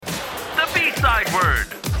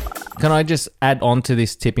can I just add on to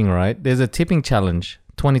this tipping, right? There's a tipping challenge,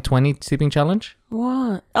 2020 tipping challenge.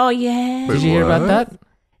 What? Oh, yeah. Did you hear about that?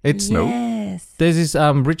 It's yes. There's this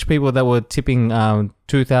rich people that were tipping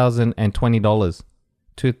 $2,020.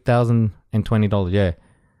 $2,020, yeah,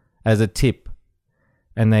 as a tip.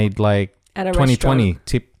 And they'd like At a 2020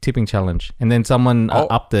 tipping challenge. And then someone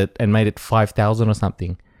upped it and made it 5,000 or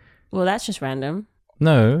something. Well, that's just random.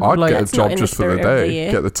 No. I'd like, get a job just for the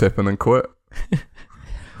day, get the tip and then quit.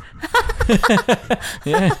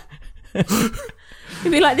 Yeah.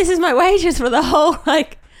 You'd be like, this is my wages for the whole,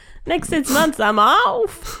 like, next 6 months, I'm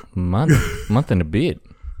off. Month and a bit.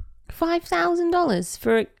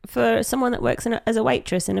 $5,000 for someone that works as a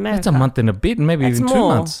waitress in America. That's a month and a bit, maybe That's even 2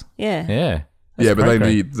 more. months. Yeah. Yeah. Yeah, but great.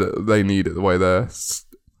 they need it the way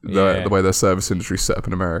the way their service industry set up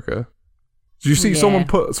in America. Did you see someone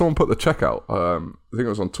put the check out? I think it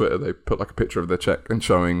was on Twitter. They put like a picture of their check and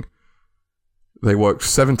showing they worked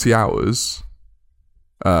 70 hours,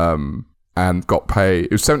 and got paid.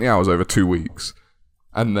 It was 70 hours over 2 weeks,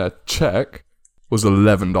 and their check was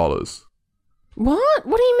 $11. What?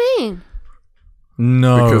 What do you mean?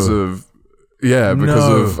 No. Because of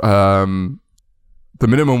the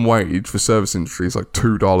minimum wage for service industry is like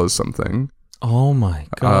 $2 something. Oh my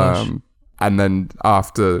gosh. And then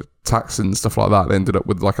after tax and stuff like that, they ended up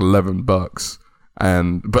with like $11.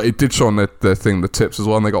 But it did show on their thing the tips as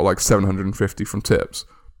well, and they got like $750 from tips.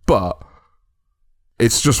 But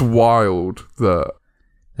it's just wild that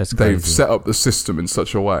they've set up the system in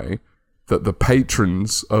such a way that the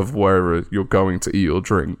patrons of wherever you're going to eat or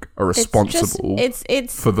drink are responsible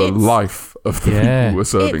for the life of the people who are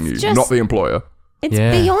serving you, not the employer. It's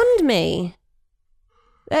beyond me.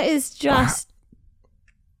 That is just...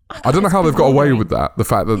 I don't know how they've got away with that. The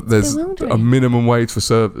fact that there's a minimum wage for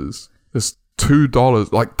servers. There's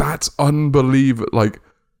 $2. Like, that's unbelievable. Like,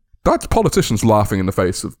 that's politicians laughing in the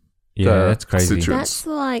face of that's crazy. That's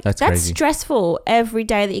stressful every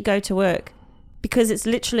day that you go to work, because it's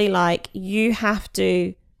literally like you have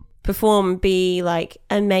to perform, be like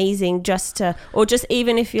amazing just to, or just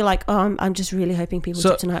even if you're like, oh, I'm just really hoping people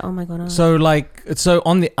tip tonight. Oh my god. Oh. So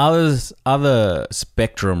on the other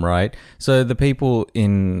spectrum, right? So the people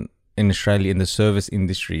in Australia in the service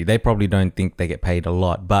industry, they probably don't think they get paid a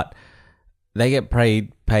lot, but they get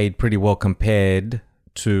paid pretty well compared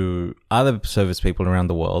to other service people around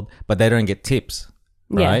the world, but they don't get tips,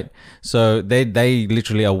 right? Yeah. So they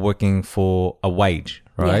literally are working for a wage,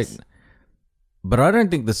 right? Yes. But I don't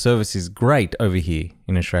think the service is great over here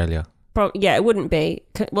in Australia. It wouldn't be.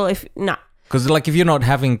 Well, because like if you're not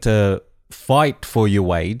having to fight for your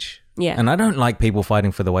wage, and I don't like people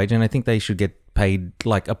fighting for the wage, and I think they should get paid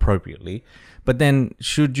like appropriately. But then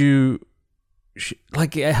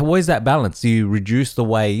where's that balance? Do you reduce the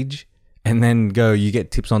wage and then you get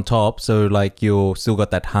tips on top, so like you're still got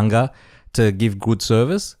that hunger to give good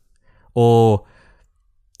service? Or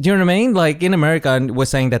do you know what I mean? Like in America, we're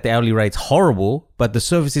saying that the hourly rate's horrible, but the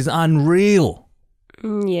service is unreal.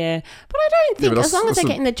 Yeah. But I don't think, as long as they're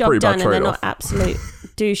getting the job done and they're not absolute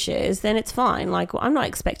douches, then it's fine. Like, I'm not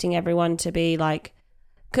expecting everyone to be like,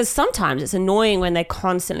 because sometimes it's annoying when they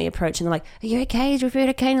constantly approach and they're like, are you okay? Is your food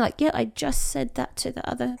okay? And you're like, yeah, I just said that to the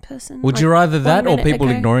other person. Would you rather that or people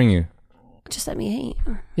ignoring you? Just let me eat.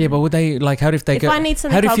 Yeah, but would they, like, how if they if I need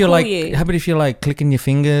something, I'll call you. How about if you're like clicking your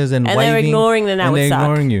fingers and waving? And they're ignoring, then that would suck.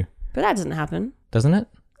 Ignoring you. But that doesn't happen. Doesn't it?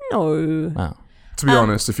 No. Oh. To be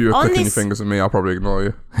honest, if you were clicking your fingers at me, I'll probably ignore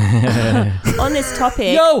you. On this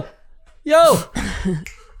topic. Yo!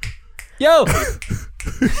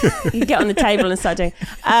 You get on the table and start doing.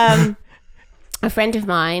 A friend of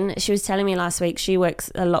mine, she was telling me last week, she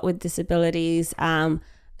works a lot with disabilities.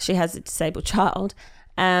 She has a disabled child.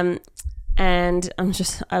 And I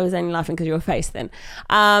was only laughing because of your face then.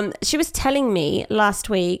 She was telling me last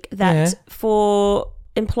week that for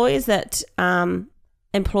employers that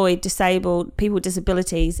employ disabled people with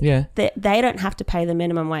disabilities, they don't have to pay the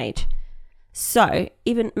minimum wage. So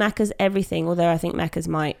even Macca's everything, although I think Macca's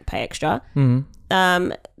might pay extra.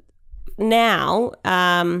 Now,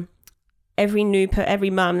 every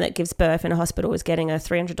mum that gives birth in a hospital is getting a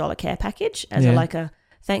 $300 care package as a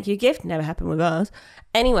thank you gift. Never happened with ours.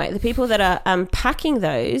 Anyway, the people that are packing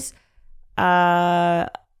those are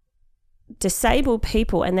disabled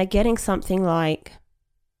people, and they're getting something like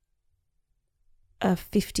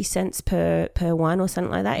 50 cents per one or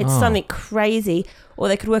something like that. It's something crazy. Or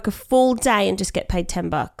they could work a full day and just get paid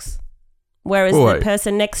 $10, whereas the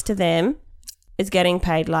person next to them is getting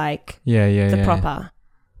paid like the proper.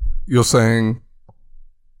 You're saying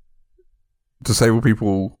disabled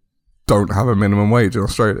people don't have a minimum wage in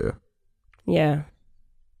Australia? Yeah.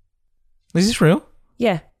 Is this real?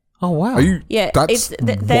 Yeah. Oh wow. Are you? Yeah, That's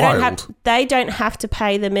wild. they don't have to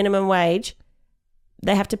pay the minimum wage.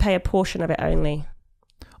 They have to pay a portion of it only.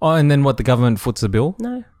 Oh, and then what? The government foots the bill?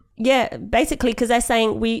 No. Yeah, basically, because they're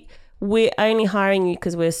saying we're only hiring you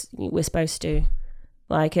because we're supposed to,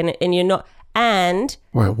 like, and you're not. And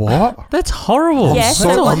wait, what? That's horrible. Yeah, That's a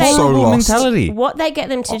horrible lost. mentality. what they get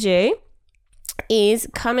them to do is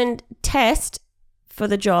come and test for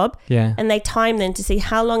the job, Yeah. and they time them to see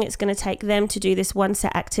how long it's going to take them to do this one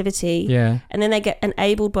set activity. Yeah. And then they get an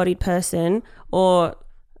able-bodied person or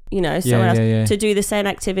someone else to do the same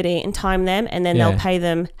activity and time them, and then they'll pay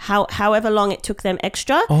them however long it took them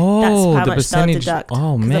extra. Oh, that's how the much percentage. they'll deduct.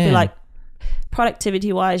 Oh, 'Cause man. they'll be like,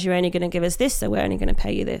 productivity-wise, you're only going to give us this, so we're only going to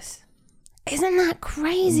pay you this. Isn't that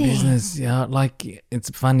crazy? Business, yeah, like it's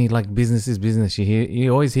funny. Like business is business.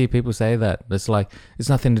 You always hear people say that. It's like it's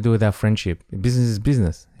nothing to do with our friendship. Business is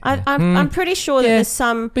business. I'm pretty sure that there's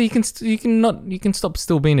some. But you can stop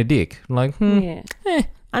still being a dick. Like,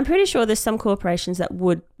 I'm pretty sure there's some corporations that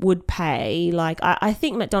would pay. Like I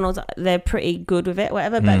think McDonald's, they're pretty good with it,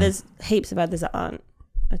 whatever. But there's heaps of others that aren't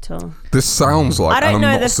at all. This sounds like. I don't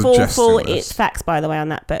know the full this. facts, by the way, on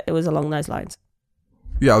that, but it was along those lines.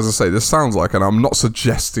 Yeah, I was going to say, this sounds like, and I'm not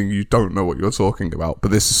suggesting you don't know what you're talking about,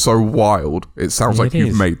 but this is so wild, it sounds like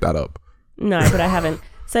you've made that up. No, but I haven't.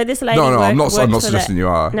 So this lady I'm not works suggesting you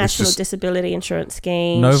are. National Disability Insurance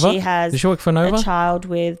Scheme. Nova? She has Does she work for Nova? a child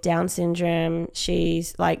with Down syndrome.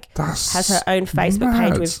 She's like That's has her own Facebook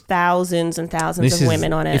page with thousands and thousands of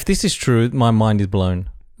women on it. If this is true, my mind is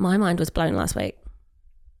blown. My mind was blown last week.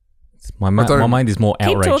 My mind is more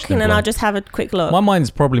outraged. Keep talking than and blown. I'll just have a quick look. My mind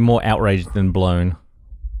is probably more outraged than blown.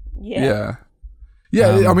 Yeah.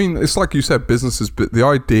 I mean, it's like you said, business is the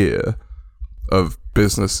idea of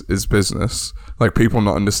business is business. Like people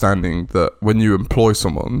not understanding that when you employ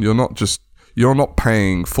someone, you're not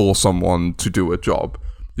paying for someone to do a job.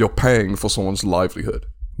 You're paying for someone's livelihood.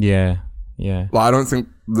 Yeah. Like I don't think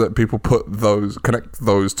that people connect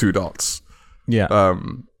those two dots. Yeah.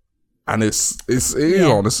 And it is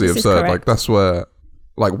honestly absurd. Like that's where,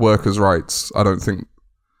 like workers' rights.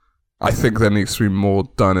 I think there needs to be more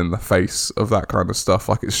done in the face of that kind of stuff.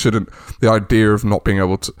 Like it shouldn't. The idea of not being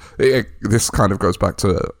able to. This kind of goes back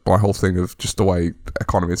to my whole thing of just the way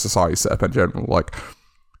economy and society is set up in general. Like,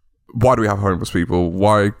 why do we have homeless people?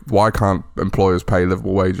 Why can't employers pay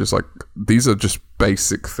livable wages? Like these are just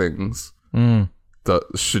basic things that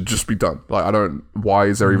should just be done. Like why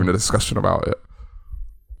is there even a discussion about it?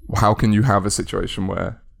 How can you have a situation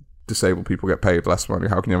where disabled people get paid less money?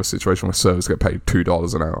 How can you have a situation where servers get paid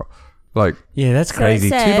 $2 an hour? Like, yeah, that's crazy.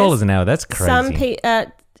 $2 an hour. That's crazy.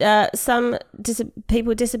 Some people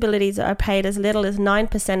with disabilities are paid as little as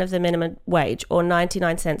 9% of the minimum wage, or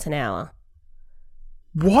 99 cents an hour.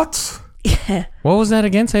 What? Yeah. What was that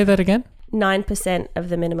again? Say that again. 9% of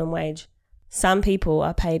the minimum wage. Some people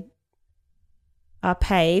are paid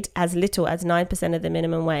as little as 9% of the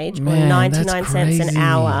minimum wage, or 99 cents an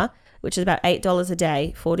hour, which is about $8 a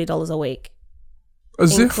day, $40 a week.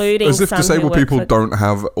 As if disabled people don't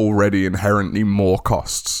have already inherently more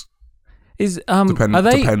costs.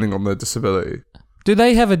 Depending on their disability. Do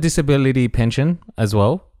they have a disability pension as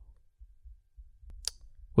well?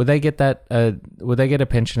 Would they get that? Would they get a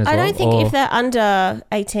pension as well? I don't think if they're under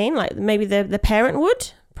 18, like maybe the parent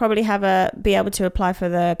would probably be able to apply for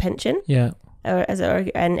the pension. Yeah. Or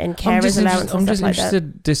and carers allowance. I'm just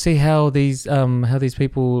interested to see how these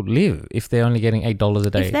people live if they're only getting $8 a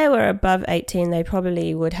day. If they were above 18, they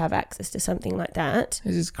probably would have access to something like that.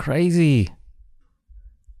 This is crazy.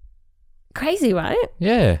 Crazy, right?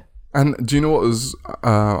 Yeah. And do you know what was?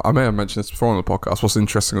 I may have mentioned this before on the podcast. What's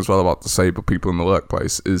interesting as well about disabled people in the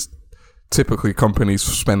workplace is typically companies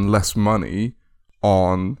spend less money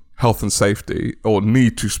on health and safety, or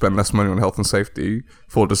need to spend less money on health and safety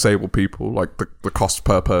for disabled people. Like the cost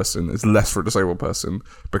per person is less for a disabled person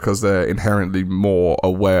because they're inherently more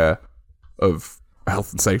aware of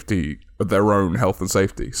health and safety, of their own health and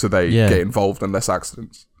safety, so they get involved in less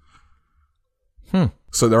accidents.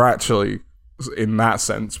 So they're actually, in that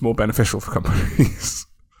sense, more beneficial for companies.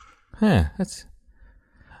 In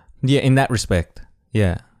that respect,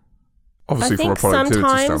 yeah. Obviously, from a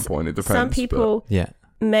productivity standpoint, it depends. Some people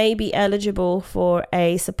may be eligible for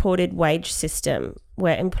a supported wage system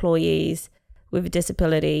where employees with a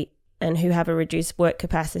disability and who have a reduced work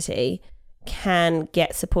capacity can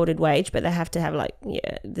get supported wage, but they have to have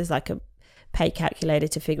there's like a pay calculator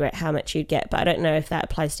to figure out how much you'd get. But I don't know if that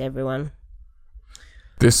applies to everyone.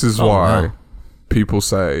 This is why people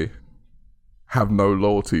say have no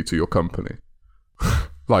loyalty to your company.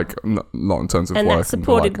 Like, not in terms of work. And that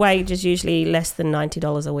supported wage is usually less than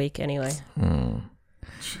 $90 a week anyway.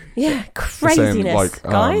 Yeah, craziness, like,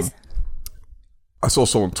 guys. I saw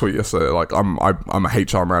someone tweet yesterday, like, I'm a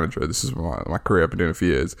HR manager. This is my career. I've been doing it for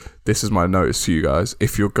years. This is my notice to you guys.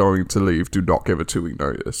 If you're going to leave, do not give a 2-week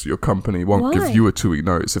notice. Your company won't give you a 2-week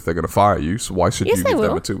notice if they're going to fire you. So why should you give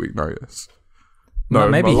them a 2-week notice? No,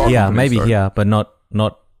 maybe here, but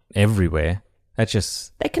not everywhere. That's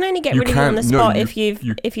just they can only get rid of you on the spot if you've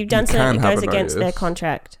done something that goes against their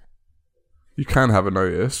contract. You can have a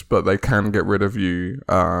notice, but they can get rid of you.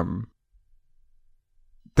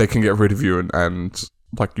 They can get rid of you and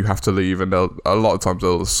like you have to leave, and a lot of times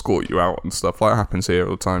they'll escort you out and stuff. Like that happens here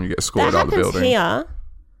all the time. You get escorted out of the building. Here,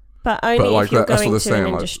 but only if you're going to an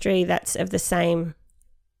industry that's of the same.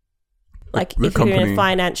 Like if you're in a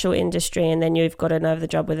financial industry and then you've got another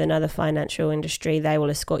job with another financial industry, they will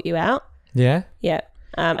escort you out. Yeah. Yeah.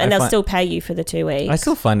 And they'll still pay you for the 2 weeks. I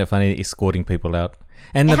still find it funny escorting people out.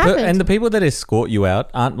 And the people that escort you out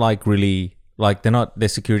aren't like really like they're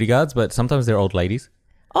security guards, but sometimes they're old ladies.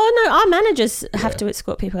 Oh no, our managers have to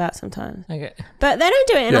escort people out sometimes. Okay. But they don't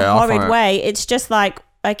do it in a horrid way. It's just like,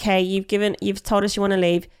 okay, you've told us you want to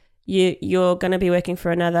leave. You're going to be working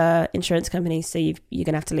for another insurance company, so you're going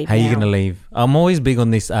to have to leave. How are you going to leave? I'm always big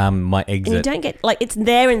on this. My exit. And you don't get like it's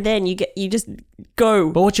there and then you just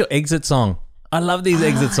go. But what's your exit song? I love these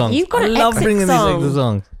exit songs. You've got I an love exit bringing song. these exit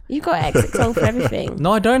songs. You've got an exit song for everything.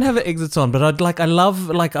 No, I don't have an exit song, but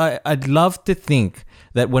I'd love to think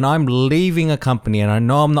that when I'm leaving a company and I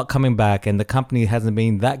know I'm not coming back and the company hasn't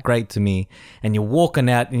been that great to me, and you're walking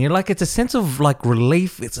out and you're like, it's a sense of like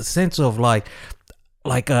relief. It's a sense of like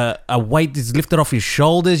a weight is lifted off your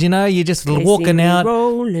shoulders, you know? You're just walking out.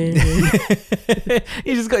 Rolling.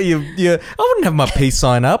 You just got your I wouldn't have my peace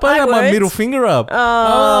sign up. I have my middle finger up. Oh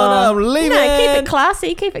no, I'm leaving. No, keep it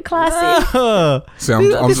classy. Keep it classy. Oh. See, I'm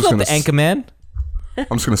just not going the anchor man.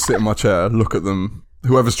 I'm just going to sit in my chair, look at them,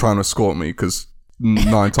 whoever's trying to escort me, because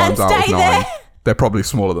 9 times out of 9, they're probably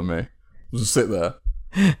smaller than me. Just sit there.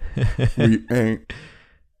 We ain't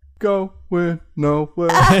going nowhere.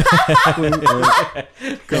 We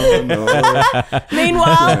ain't going nowhere.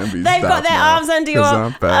 Meanwhile, they've got their arms under your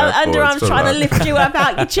underarms trying to lift you up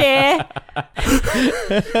out your chair.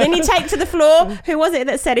 Then you take to the floor. Who was it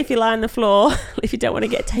that said if you lie on the floor, if you don't want to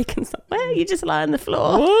get taken somewhere, you just lie on the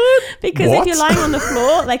floor? What? Because if you're lying on the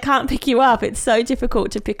floor, they can't pick you up. It's so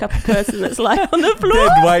difficult to pick up a person that's lying on the floor.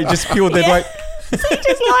 Dead weight, just pure dead weight. So you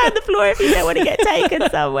just lie on the floor if you don't want to get taken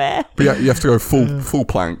somewhere. But yeah, you have to go full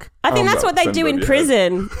plank. I think that's what they do in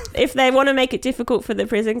prison. If they want to make it difficult for the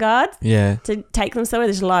prison guards to take them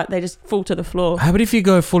somewhere, they just fall to the floor. How about if you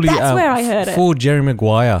go fully That's where I heard it. full Jerry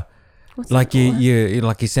Maguire? What's like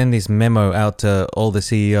you send this memo out to all the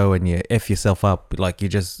CEO and you F yourself up. Like you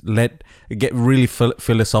just get really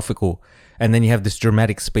philosophical, and then you have this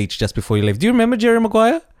dramatic speech just before you leave. Do you remember Jerry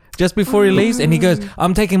Maguire? Just before he leaves, and he goes,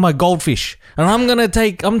 "I'm taking my goldfish, and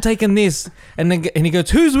I'm taking this," and then he goes,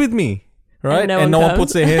 "Who's with me?" Right, and no one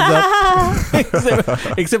puts their hands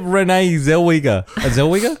up except Renee Zellweger.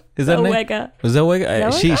 Zellweger is that name?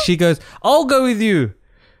 Zellweger. She goes, "I'll go with you,"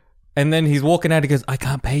 and then he's walking out. He goes, "I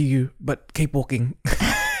can't pay you, but keep walking.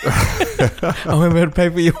 I'm going to pay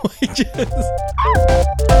for your wages."